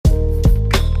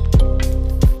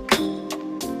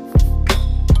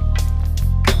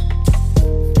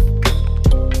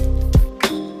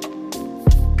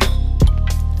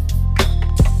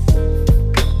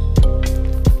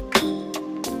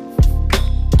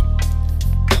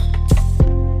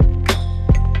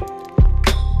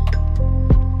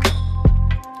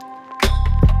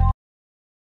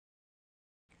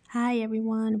Hi,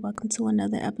 everyone. Welcome to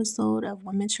another episode of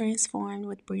Women Transformed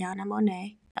with Brianna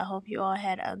Monet. I hope you all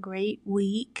had a great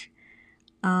week.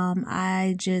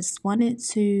 I just wanted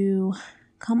to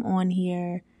come on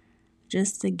here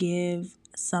just to give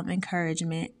some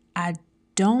encouragement. I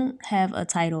don't have a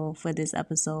title for this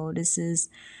episode. This is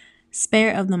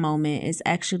Spare of the Moment. It's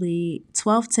actually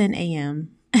 12:10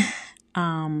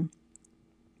 a.m.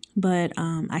 but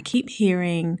I keep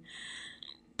hearing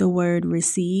the word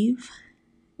receive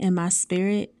in my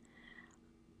spirit.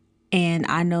 And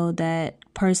I know that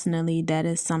personally, that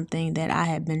is something that I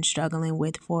have been struggling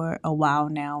with for a while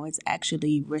now. It's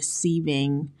actually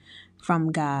receiving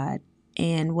from God.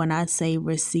 And when I say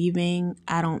receiving,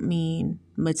 I don't mean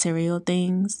material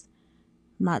things.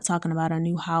 I'm not talking about a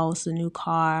new house, a new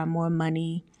car, more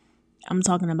money. I'm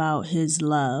talking about His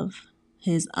love,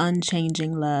 His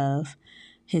unchanging love,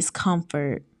 His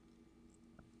comfort,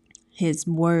 His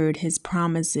word, His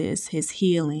promises, His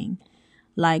healing.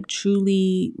 Like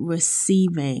truly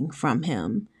receiving from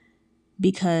Him,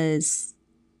 because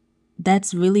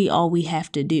that's really all we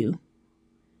have to do.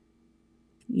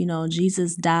 You know,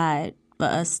 Jesus died for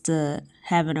us to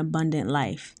have an abundant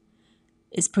life.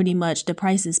 It's pretty much the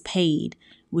price is paid.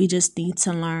 We just need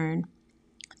to learn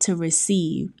to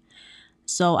receive.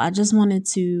 So I just wanted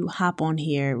to hop on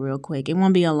here real quick. It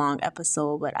won't be a long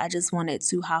episode, but I just wanted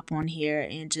to hop on here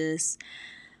and just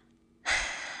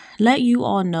let you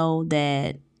all know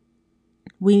that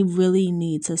we really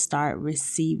need to start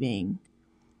receiving.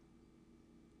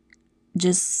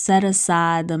 Just set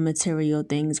aside the material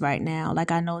things right now.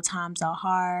 Like, I know times are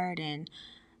hard and,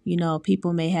 you know,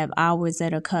 people may have hours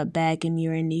that are cut back and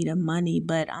you're in need of money.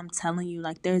 But I'm telling you,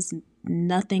 like, there's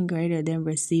nothing greater than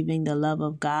receiving the love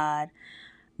of God,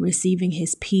 receiving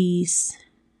His peace,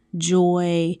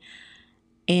 joy.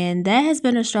 And that has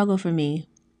been a struggle for me.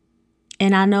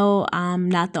 And I know I'm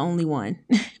not the only one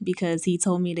because He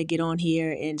told me to get on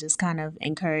here and just kind of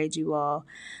encourage you all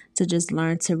to just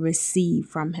learn to receive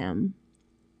from Him.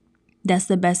 That's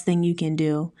the best thing you can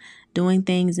do. Doing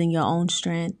things in your own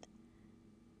strength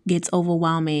gets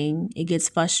overwhelming. It gets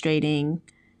frustrating.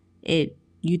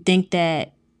 You think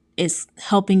that it's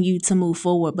helping you to move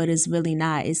forward, but it's really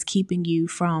not. It's keeping you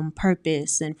from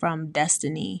purpose and from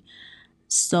destiny.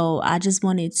 So I just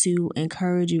wanted to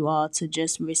encourage you all to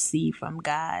just receive from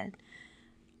God.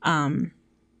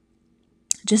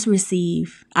 Just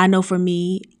receive. I know for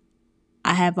me,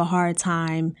 I have a hard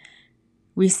time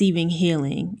receiving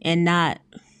healing, and not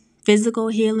physical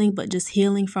healing, but just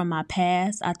healing from my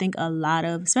past. I think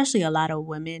especially a lot of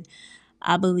women,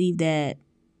 I believe that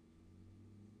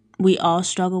we all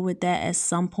struggle with that at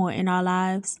some point in our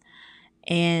lives.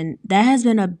 And that has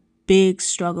been a big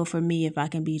struggle for me, if I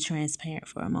can be transparent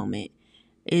for a moment,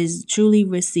 is truly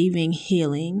receiving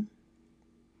healing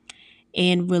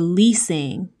and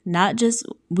releasing. Not just,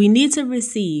 we need to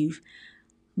receive,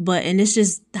 and it's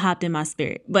just hopped in my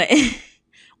spirit, but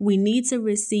we need to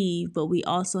receive, but we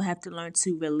also have to learn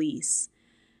to release.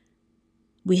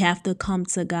 We have to come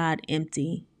to God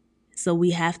empty. So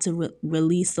we have to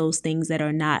release those things that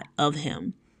are not of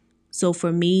Him. So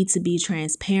for me, to be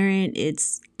transparent,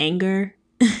 it's anger.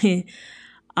 I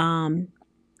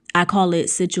call it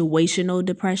situational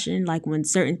depression. Like, when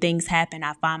certain things happen,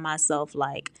 I find myself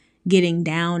like getting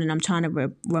down, and I'm trying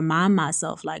to remind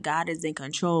myself, like, God is in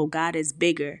control. God is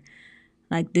bigger.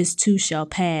 Like, this too shall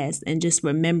pass. And just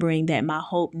remembering that my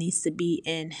hope needs to be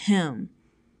in Him.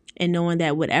 And knowing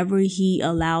that whatever He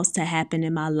allows to happen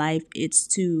in my life, it's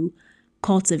to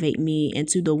cultivate me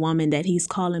into the woman that He's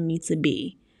calling me to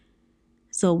be.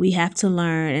 So we have to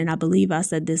learn, and I believe I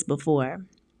said this before,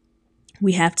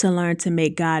 we have to learn to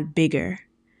make God bigger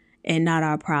and not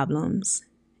our problems.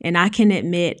 And I can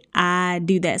admit I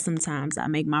do that sometimes. I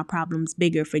make my problems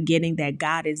bigger, forgetting that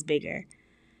God is bigger,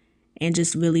 and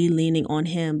just really leaning on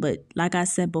Him. But like I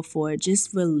said before,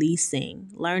 just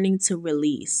releasing, learning to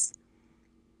release.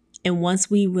 And once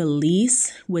we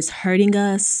release what's hurting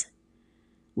us,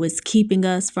 what's keeping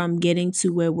us from getting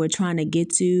to where we're trying to get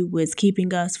to, what's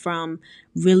keeping us from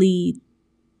really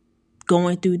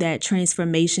going through that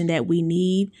transformation that we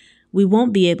need, we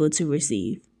won't be able to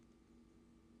receive.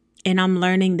 And I'm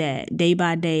learning that day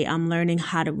by day. I'm learning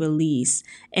how to release.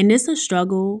 And it's a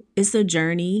struggle. It's a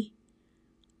journey.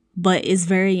 But it's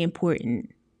very important,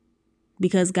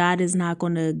 because God is not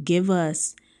going to give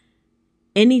us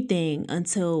anything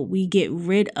until we get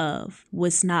rid of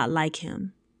what's not like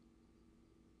Him.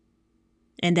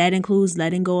 And that includes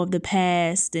letting go of the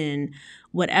past, and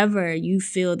whatever you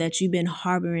feel that you've been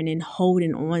harboring and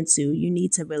holding on to, you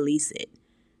need to release it.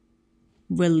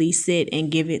 Release it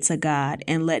and give it to God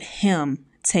and let Him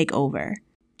take over.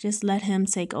 Just let Him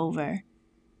take over.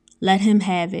 Let him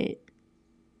have it,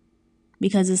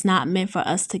 because it's not meant for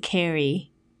us to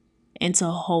carry and to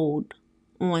hold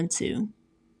on to.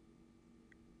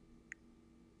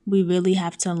 We really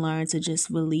have to learn to just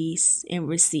release and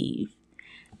receive.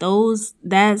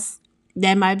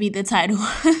 That might be the title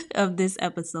of this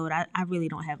episode. I really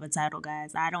don't have a title,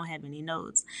 guys. I don't have any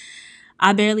notes.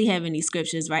 I barely have any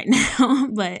scriptures right now,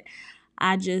 but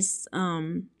I just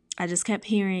kept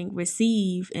hearing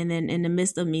receive, and then in the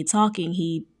midst of me talking,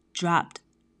 he dropped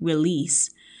release.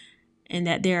 And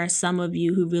that there are some of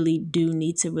you who really do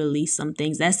need to release some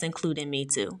things. That's including me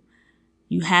too.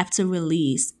 You have to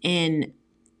release and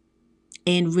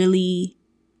really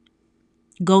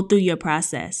go through your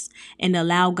process and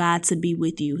allow God to be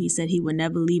with you. He said he would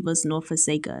never leave us nor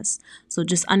forsake us. So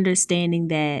just understanding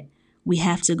that we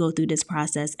have to go through this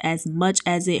process. As much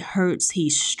as it hurts,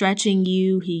 he's stretching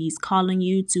you. He's calling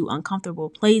you to uncomfortable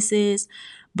places.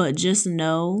 But just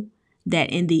know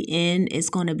that in the end, it's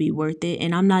going to be worth it.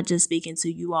 And I'm not just speaking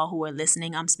to you all who are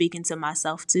listening. I'm speaking to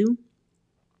myself too.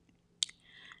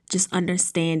 Just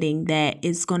understanding that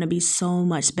it's going to be so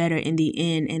much better in the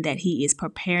end, and that he is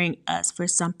preparing us for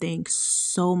something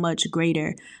so much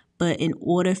greater. But in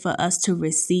order for us to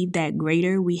receive that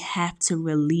greater, we have to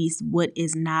release what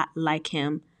is not like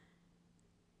him.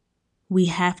 We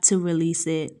have to release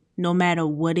it no matter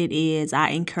what it is. I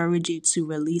encourage you to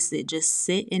release it. Just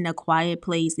sit in a quiet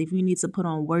place. If you need to put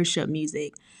on worship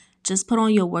music, just put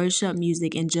on your worship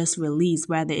music and just release,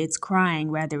 whether it's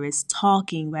crying, whether it's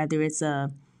talking, whether it's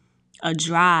a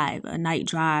night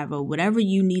drive, or whatever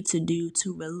you need to do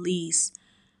to release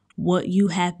what you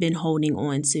have been holding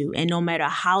on to. And no matter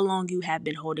how long you have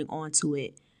been holding on to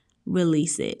it,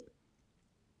 release it.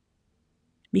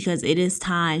 Because it is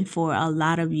time for a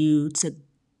lot of you to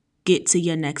get to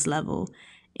your next level.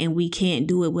 And we can't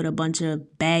do it with a bunch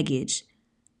of baggage.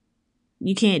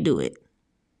 You can't do it.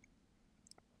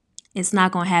 It's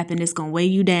not going to happen. It's going to weigh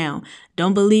you down.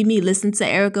 Don't believe me? Listen to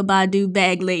Erykah Badu,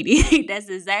 Bag Lady. That's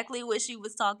exactly what she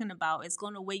was talking about. It's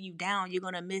going to weigh you down. You're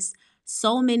going to miss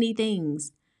so many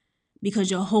things because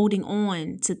you're holding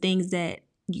on to things that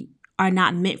are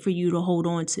not meant for you to hold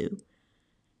on to.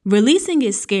 Releasing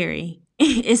is scary,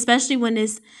 especially when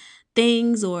it's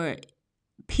things or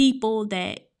people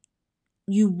that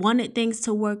you wanted things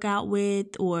to work out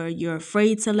with, or you're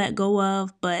afraid to let go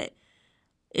of, but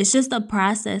it's just a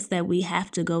process that we have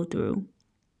to go through.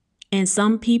 And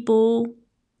some people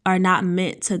are not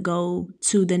meant to go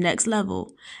to the next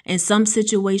level. And some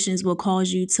situations will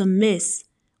cause you to miss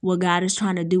what God is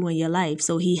trying to do in your life.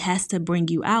 So he has to bring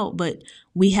you out, but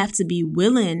we have to be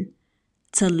willing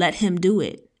to let him do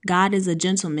it. God is a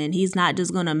gentleman. He's not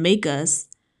just going to make us.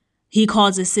 He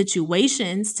causes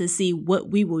situations to see what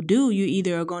we will do. You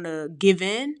either are going to give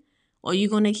in or you're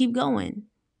going to keep going.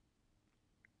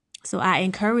 So I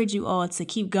encourage you all to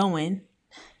keep going.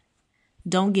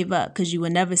 Don't give up, because you will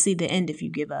never see the end if you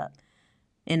give up.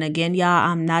 And again, y'all,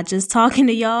 I'm not just talking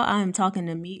to y'all. I'm talking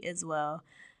to me as well.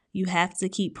 You have to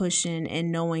keep pushing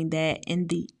and knowing that in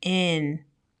the end,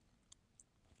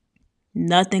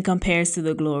 nothing compares to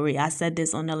the glory. I said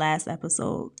this on the last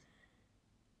episode.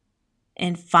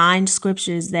 And find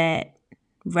scriptures that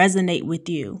resonate with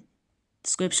you.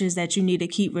 Scriptures that you need to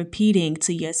keep repeating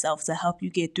to yourself to help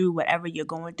you get through whatever you're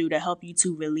going through, to help you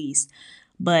to release.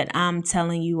 But I'm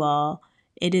telling you all,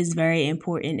 it is very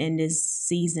important in this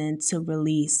season to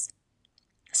release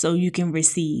so you can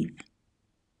receive.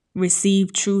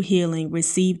 Receive true healing.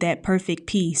 Receive that perfect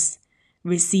peace.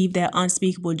 Receive that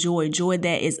unspeakable joy. Joy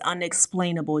that is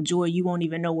unexplainable. Joy you won't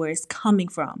even know where it's coming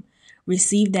from.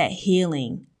 Receive that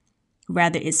healing.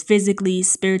 Whether it's physically,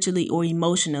 spiritually, or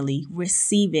emotionally,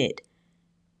 receive it.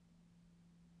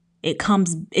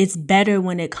 It's better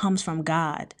when it comes from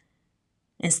God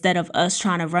instead of us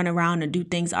trying to run around and do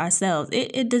things ourselves.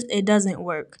 It doesn't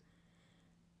work.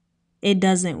 It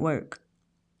doesn't work.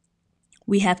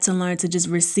 We have to learn to just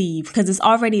receive, because it's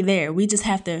already there. We just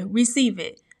have to receive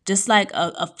it. Just like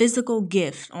a physical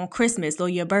gift on Christmas or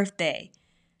your birthday,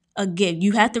 a gift.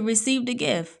 You have to receive the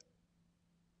gift.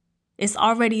 It's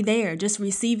already there. Just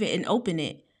receive it and open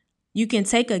it. You can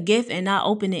take a gift and not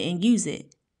open it and use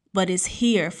it, but it's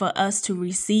here for us to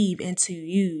receive and to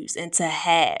use and to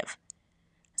have.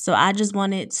 So I just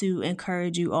wanted to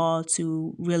encourage you all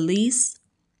to release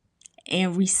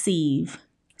and receive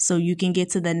so you can get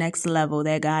to the next level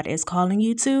that God is calling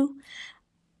you to.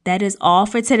 That is all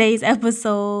for today's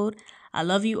episode. I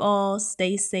love you all.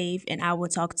 Stay safe, and I will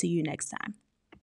talk to you next time.